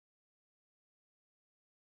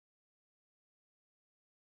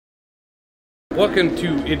Welcome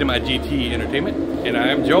to Into My GT Entertainment, and I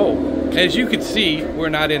am Joel. As you can see, we're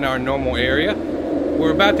not in our normal area.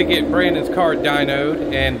 We're about to get Brandon's car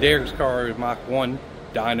dynoed, and Derek's car is Mach 1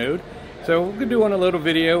 dynoed. So we're doing a little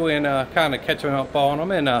video and kind of catching up on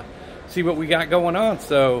them and see what we got going on.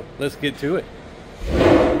 So let's get to it.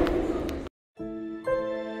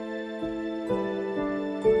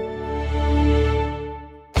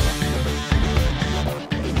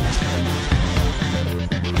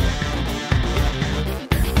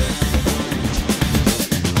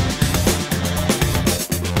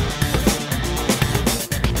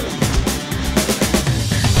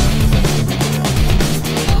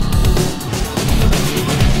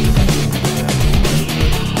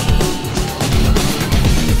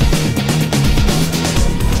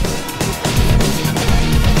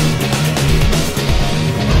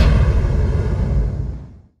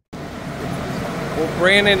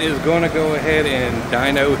 Brandon is going to go ahead and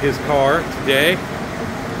dyno his car today.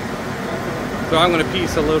 So I'm going to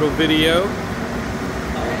piece a little video.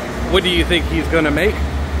 What do you think he's going to make?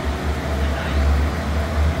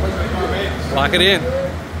 Lock it in.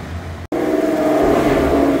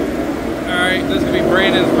 Alright, this is going to be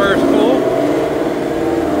Brandon's first pull.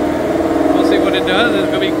 We'll see what it does.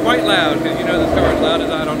 It's going to be quite loud because you know this car is loud as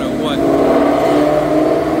I don't know what.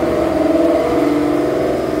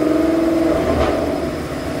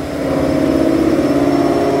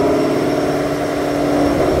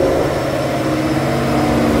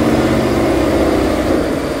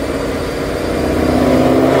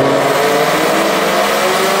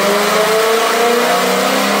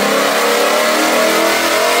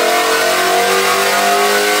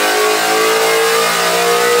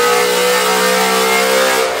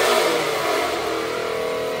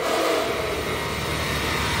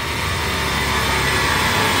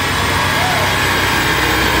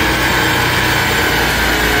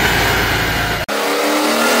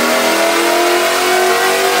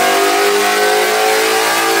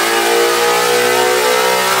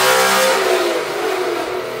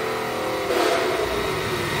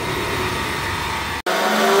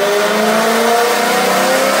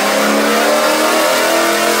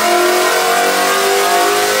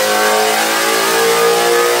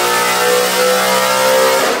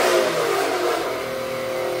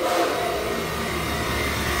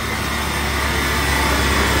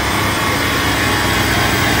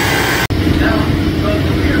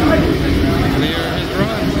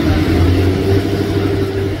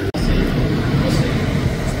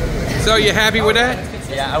 So you happy with that?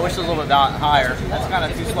 Yeah, I wish it was a little bit higher. That's kind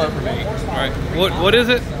of too slow for me. All right. What is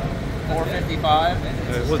it?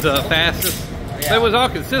 455. Was the fastest? Yeah. That was all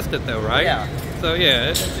consistent though, right? Yeah. So yeah,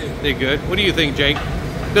 it did good. What do you think, Jake?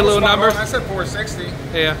 Good little numbers? I said 460.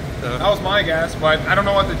 Yeah. So. That was my guess, but I don't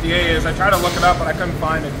know what the DA is. I tried to look it up, but I couldn't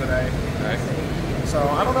find it today. All right. So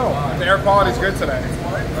I don't know. The air quality is good today.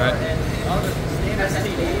 Right.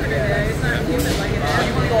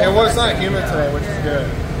 It was not humid today, which is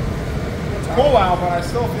good. It's cool out, but I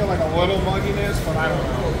still feel like a little mugginess, but I don't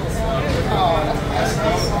know.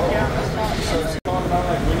 So it's talking about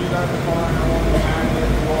like when you got the car, I want to hang it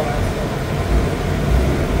and all that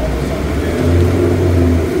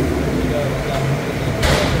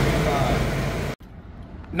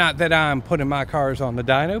stuff. Not that I'm putting my cars on the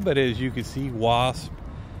dyno, but as you can see, Wasp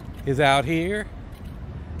is out here.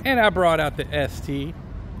 And I brought out the ST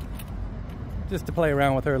just to play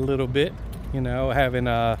around with her a little bit. You know, haven't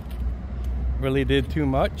really did too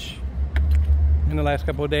much in the last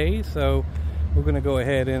couple of days. So we're going to go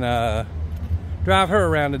ahead and drive her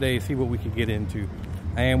around today, see what we can get into.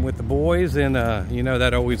 I am with the boys, and you know,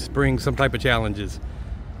 that always brings some type of challenges.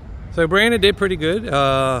 So Brandon did pretty good.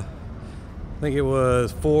 I think it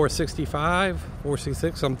was 465,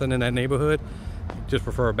 466, something in that neighborhood. Just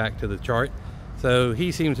refer back to the chart. So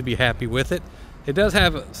he seems to be happy with it. It does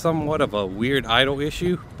have somewhat of a weird idle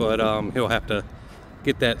issue, but he'll have to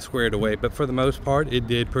get that squared away. But for the most part, it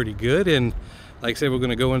did pretty good. And like I said, we're going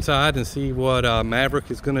to go inside and see what Maverick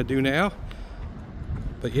is going to do now.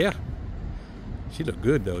 But yeah, she looked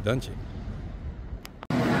good though, doesn't she?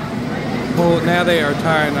 Well, now they are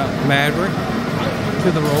tying up Maverick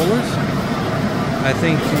to the rollers. I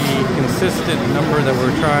think the consistent number that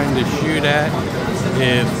we're trying to shoot at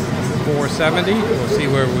is 470. We'll see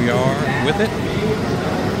where we are with it.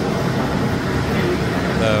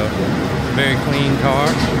 So, very clean car.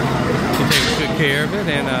 He takes good care of it,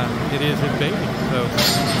 and it is his baby. So,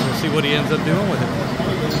 we'll see what he ends up doing with it.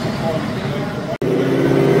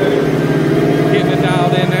 Getting it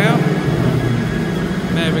dialed in now.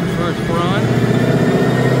 Maverick's first run.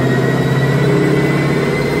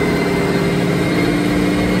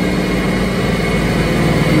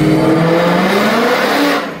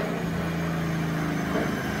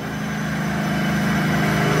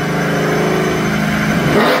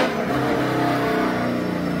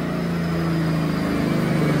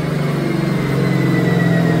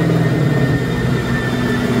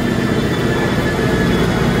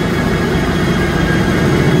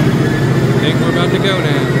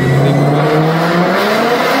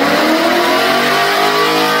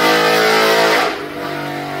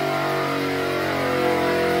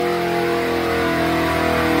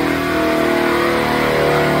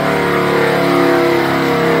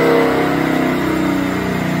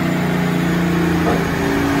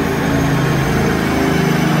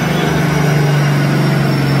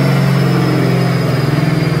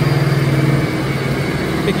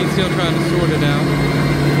 slowed it down.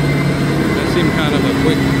 That seemed kind of a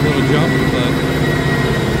quick little jump, but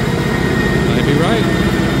might be right.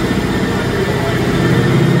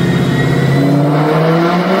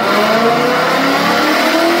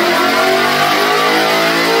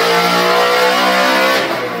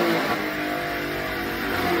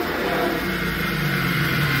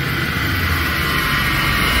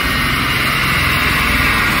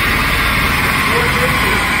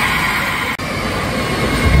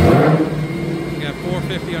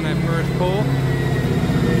 On that first pull,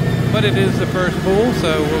 but it is the first pull,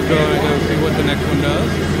 so we'll go and go see what the next one does.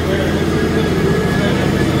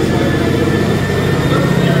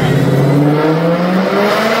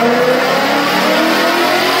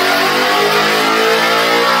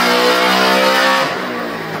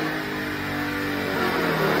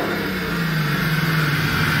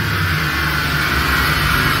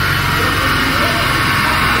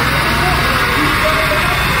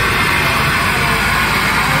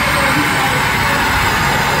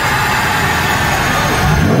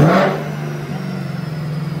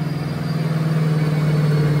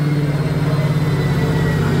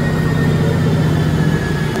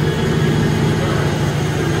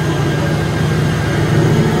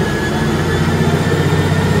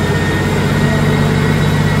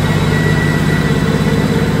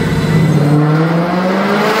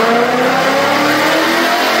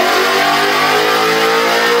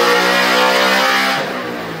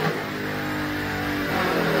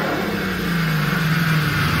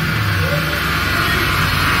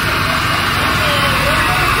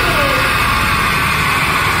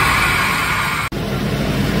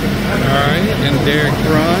 Derek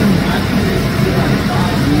run.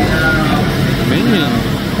 Minion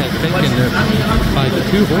has taken this by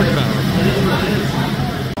 2 horsepower.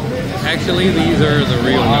 Actually, these are the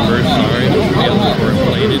real numbers. Sorry, the others were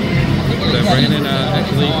inflated. So Brandon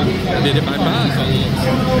actually did it by 5.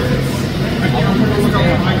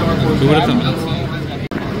 Who would have thought?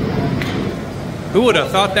 Who would have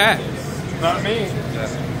thought that? Not me.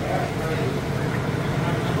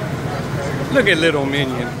 Look at little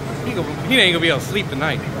Minion. He ain't gonna be able to sleep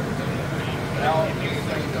tonight.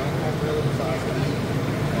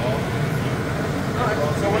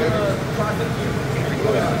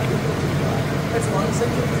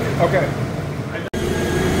 Okay.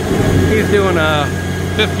 He's doing a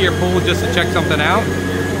 5th gear pull just to check something out.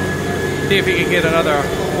 See if he can get another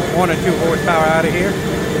 1 or 2 horsepower out of here.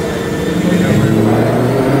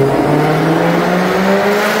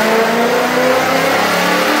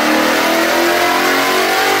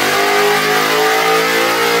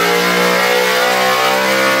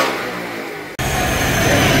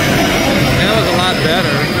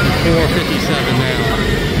 Better, 457 now.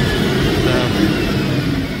 So,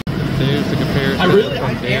 there's the comparison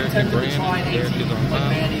from Derek and Brandon. Derek is on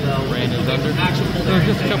top, Brandon's under. So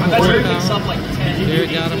just a couple of horsepower.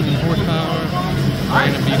 Derek got him in horsepower,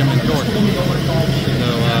 Brandon beat him in torque. So,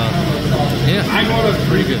 yeah,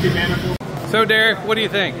 pretty good. So, Derek, what do you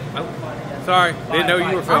think? Sorry, didn't know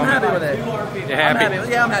you were filming. I'm happy with it. You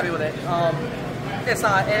happy? I'm happy with it.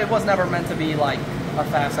 It was never meant to be like a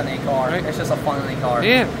fast NA car. Right. It's just a fun NA car.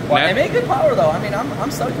 Yeah. Well, it made good power though. I mean, I'm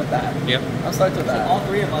stoked with that. Yep. I'm stoked with that. All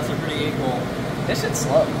 3 of us are pretty equal. This shit's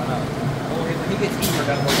slow. He gets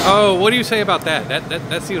easier. Oh, what do you say about that?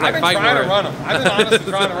 That seems like fight I've been trying word. to run him. I've been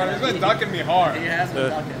honestly trying to run him. He's been ducking me hard. He has been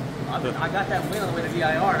ducking. I got that win on the way to VIR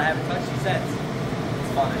and I haven't touched you since.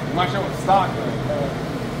 It's funny. You might show it stock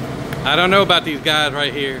though. I don't know about these guys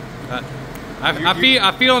right here.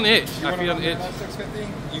 I feel an itch. I feel an itch. 650?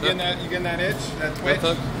 You getting that itch? That twitch?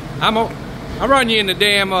 I'm running you in the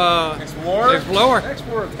damn Explorer.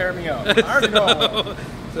 Explorer tear me up. I already know.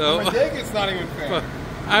 So my dig, it's not even fair.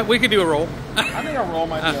 We could do a roll. I think a roll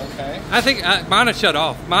might be okay. I think mine will shut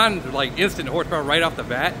off. Mine's like instant horsepower right off the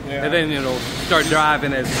bat, and then it'll start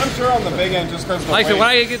driving as. I'm sure on the big end just because. Like I said, when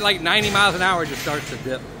I get like 90 miles an hour, it just starts to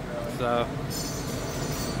dip. So.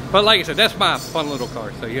 But like I said, that's my fun little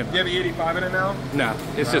car. So you know. You have 85 in it now? No,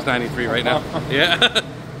 it's just 93 right now. Yeah.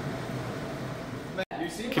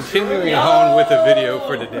 Continuing on with the video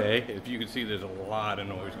for today, if you can see, there's a lot of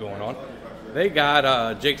noise going on. They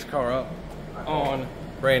got Jake's car up on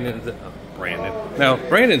Brandon's.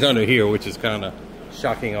 Brandon's under here, which is kind of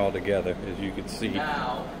shocking altogether, as you can see.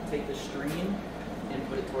 Now take the stream and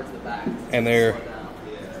put it towards the back. And they're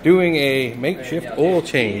doing a makeshift oil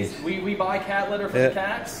change. We buy cat litter for the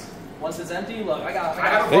cats. Once it's empty, look, I got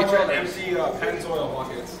a bunch of empty Pennzoil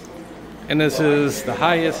buckets. And this is the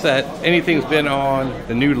highest that anything's been on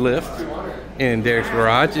the new lift in Derek's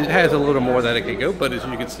garage. It has a little more that it could go, but as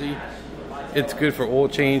you can see, it's good for oil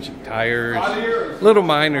change, tires, little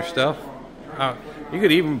minor stuff. You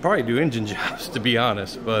could even probably do engine jobs, to be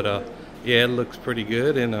honest. But yeah, it looks pretty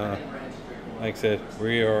good. And like I said,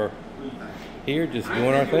 we are here just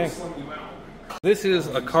doing our thing. This is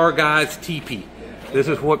a car guy's teepee. This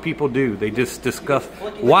is what people do. They just discuss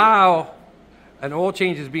while an oil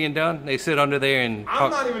change is being done. They sit under there and talk.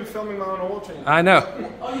 I'm not even filming my own oil change. I know.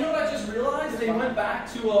 Oh, you know what I just realized? They went back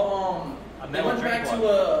to a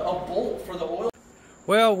bolt for the oil.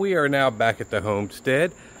 Well, we are now back at the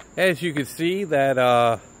homestead. As you can see,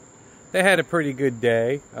 that they had a pretty good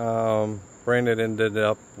day. Brandon ended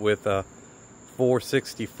up with a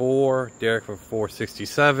 464, Derek for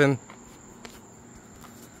 467.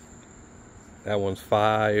 That one's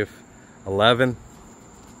 511.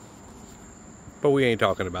 But we ain't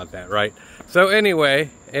talking about that, right? So anyway,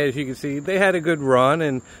 as you can see, they had a good run.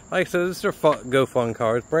 And like I said, this is their go fun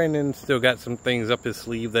cars. Brandon still got some things up his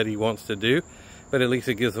sleeve that he wants to do. But at least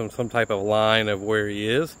it gives him some type of line of where he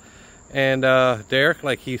is. And Derek,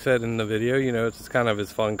 like he said in the video, you know, it's just kind of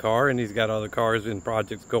his fun car. And he's got other cars and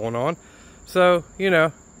projects going on. So, you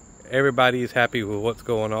know, everybody's happy with what's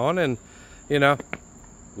going on. And, you know,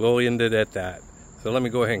 we'll end it at that. So let me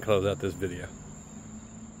go ahead and close out this video.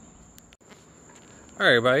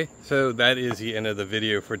 Alright everybody, so that is the end of the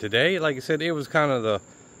video for today. Like I said, it was kind of the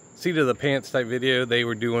seat of the pants type video. They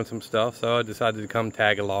were doing some stuff, so I decided to come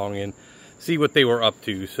tag along and see what they were up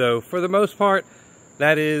to. So for the most part,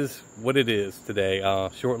 that is what it is today.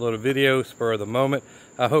 Short little video, spur of the moment.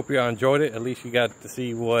 I hope you all enjoyed it. At least you got to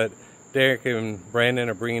see what Derek and Brandon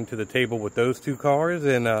are bringing to the table with those two cars.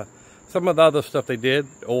 And some of the other stuff they did,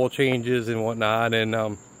 oil changes and whatnot.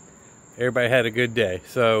 And everybody had a good day.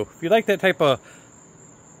 So if you like that type of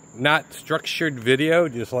not structured video,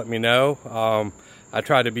 just let me know. I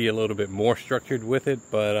try to be a little bit more structured with it,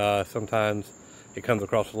 but sometimes it comes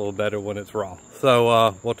across a little better when it's raw.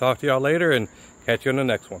 So we'll talk to y'all later and catch you on the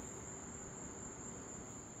next one.